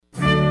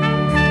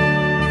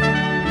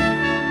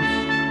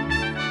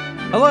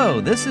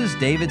Hello, this is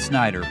David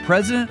Snyder,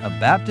 President of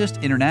Baptist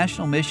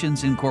International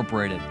Missions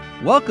Incorporated,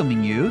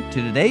 welcoming you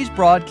to today's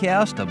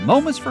broadcast of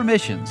Moments for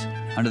Missions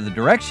under the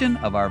direction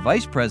of our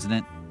Vice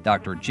President,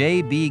 Dr.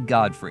 J.B.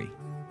 Godfrey.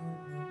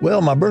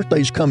 Well, my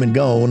birthday's come and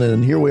gone,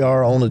 and here we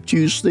are on a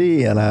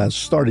Tuesday, and I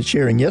started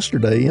sharing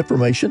yesterday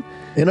information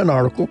in an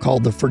article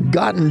called The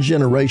Forgotten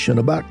Generation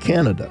about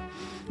Canada.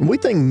 When we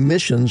think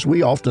missions,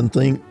 we often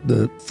think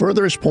the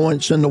furthest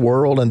points in the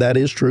world, and that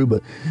is true,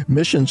 but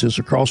missions is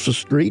across the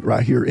street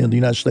right here in the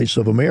United States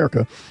of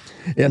America.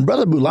 And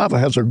Brother Bulava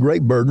has a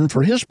great burden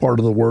for his part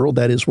of the world.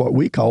 That is what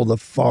we call the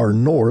far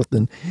north,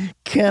 and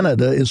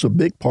Canada is a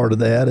big part of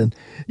that. And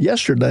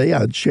yesterday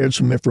I shared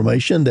some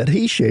information that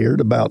he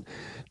shared about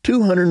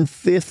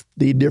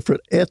 250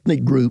 different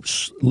ethnic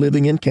groups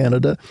living in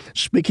Canada,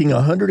 speaking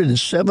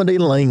 170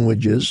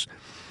 languages.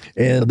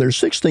 And there's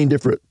 16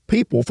 different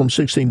people from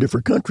 16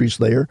 different countries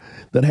there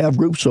that have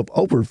groups of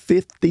over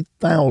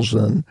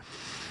 50,000.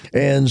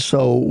 And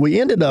so we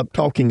ended up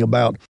talking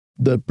about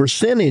the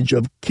percentage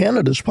of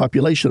Canada's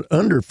population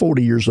under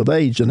 40 years of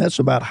age, and that's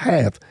about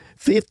half,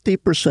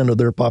 50% of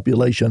their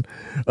population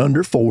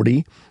under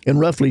 40, and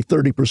roughly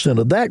 30%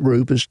 of that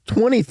group is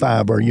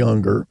 25 or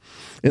younger.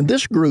 And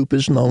this group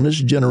is known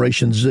as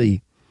Generation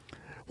Z.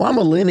 While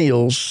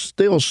millennials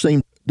still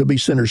seem to be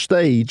center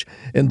stage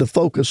and the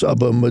focus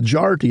of a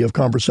majority of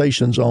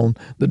conversations on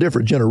the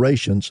different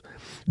generations,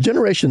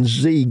 Generation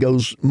Z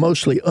goes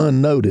mostly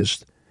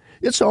unnoticed.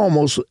 It's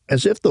almost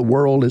as if the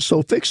world is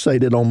so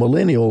fixated on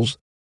millennials,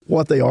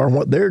 what they are and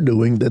what they're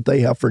doing, that they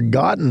have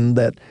forgotten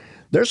that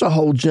there's a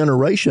whole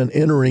generation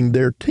entering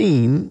their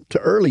teen to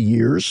early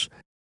years.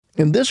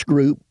 In this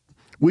group,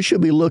 we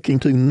should be looking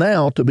to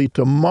now to be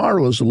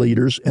tomorrow's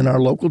leaders in our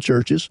local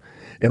churches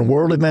and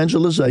world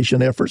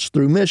evangelization efforts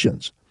through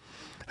missions.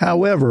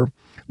 However,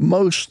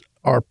 most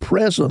are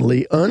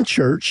presently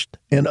unchurched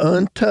and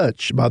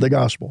untouched by the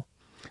gospel.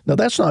 Now,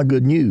 that's not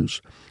good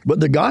news, but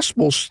the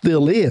gospel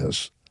still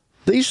is.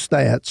 These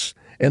stats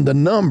and the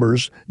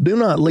numbers do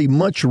not leave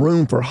much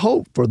room for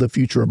hope for the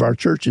future of our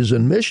churches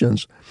and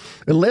missions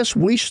unless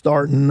we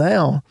start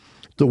now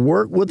to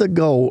work with the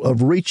goal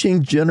of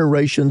reaching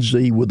Generation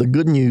Z with the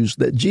good news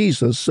that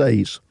Jesus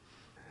saves.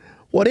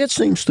 What it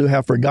seems to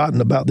have forgotten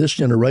about this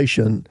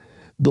generation,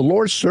 the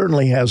Lord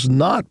certainly has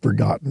not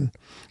forgotten,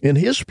 and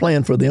His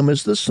plan for them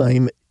is the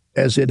same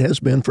as it has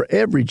been for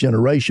every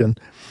generation.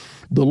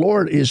 The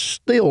Lord is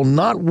still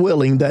not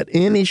willing that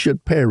any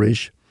should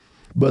perish,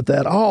 but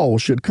that all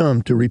should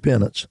come to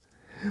repentance.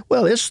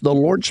 Well, it's the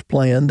Lord's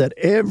plan that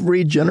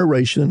every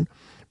generation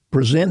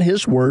present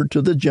His word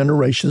to the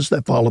generations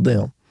that follow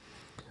them.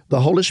 The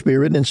Holy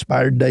Spirit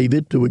inspired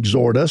David to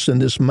exhort us in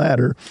this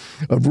matter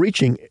of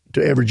reaching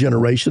to every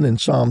generation in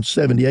Psalm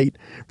 78,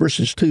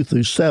 verses 2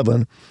 through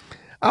 7.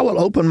 I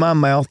will open my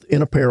mouth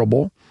in a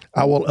parable.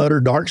 I will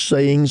utter dark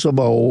sayings of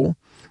old,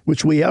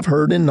 which we have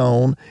heard and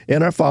known,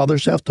 and our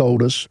fathers have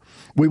told us.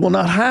 We will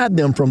not hide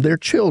them from their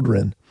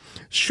children,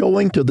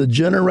 showing to the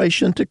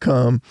generation to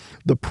come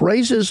the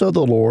praises of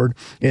the Lord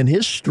and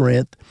His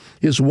strength,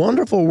 His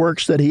wonderful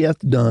works that He hath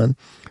done.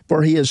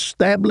 For He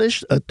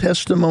established a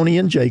testimony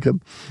in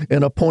Jacob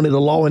and appointed a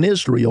law in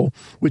Israel,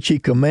 which He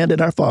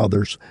commanded our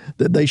fathers,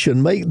 that they should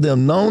make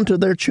them known to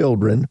their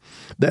children,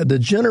 that the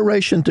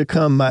generation to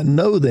come might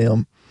know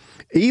them,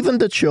 even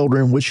the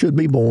children which should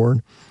be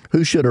born,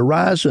 who should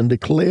arise and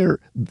declare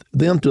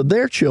them to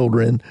their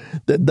children,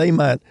 that they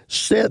might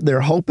set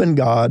their hope in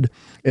God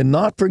and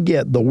not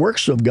forget the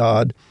works of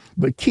God,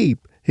 but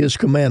keep His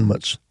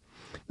commandments.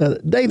 Now,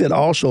 David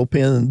also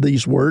penned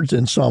these words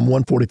in Psalm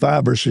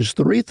 145, verses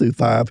 3 through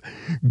 5.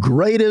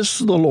 Great is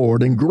the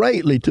Lord, and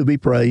greatly to be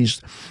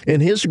praised,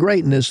 and His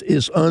greatness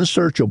is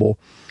unsearchable.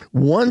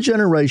 One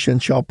generation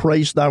shall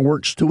praise thy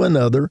works to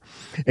another,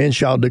 and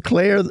shall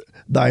declare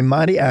thy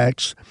mighty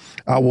acts.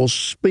 I will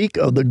speak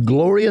of the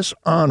glorious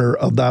honor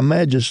of thy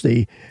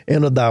majesty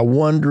and of thy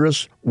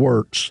wondrous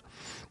works.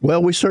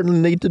 Well, we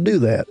certainly need to do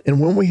that. And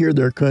when we hear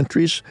there are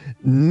countries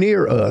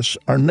near us,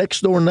 our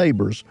next-door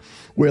neighbors,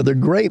 where the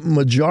great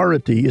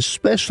majority,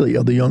 especially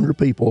of the younger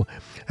people,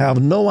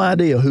 have no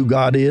idea who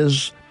God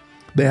is,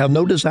 they have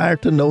no desire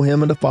to know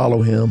Him and to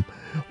follow Him,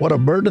 what a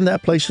burden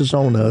that places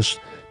on us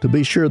to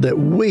be sure that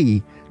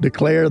we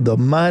declare the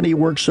mighty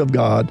works of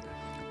God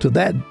to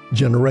that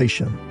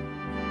generation.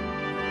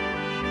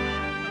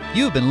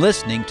 You've been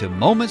listening to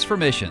Moments for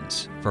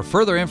Missions. For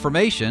further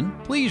information,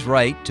 please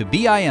write to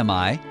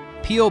BIMI,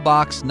 P.O.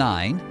 Box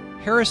 9,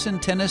 Harrison,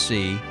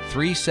 Tennessee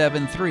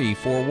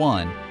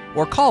 37341,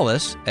 or call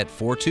us at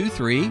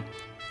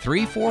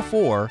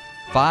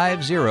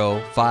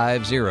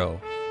 423-344-5050.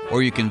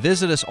 Or you can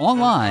visit us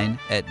online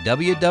at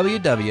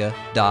www.bimi.org.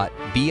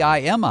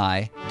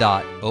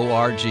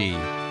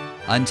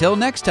 Until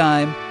next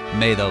time,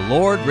 may the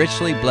Lord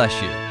richly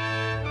bless you.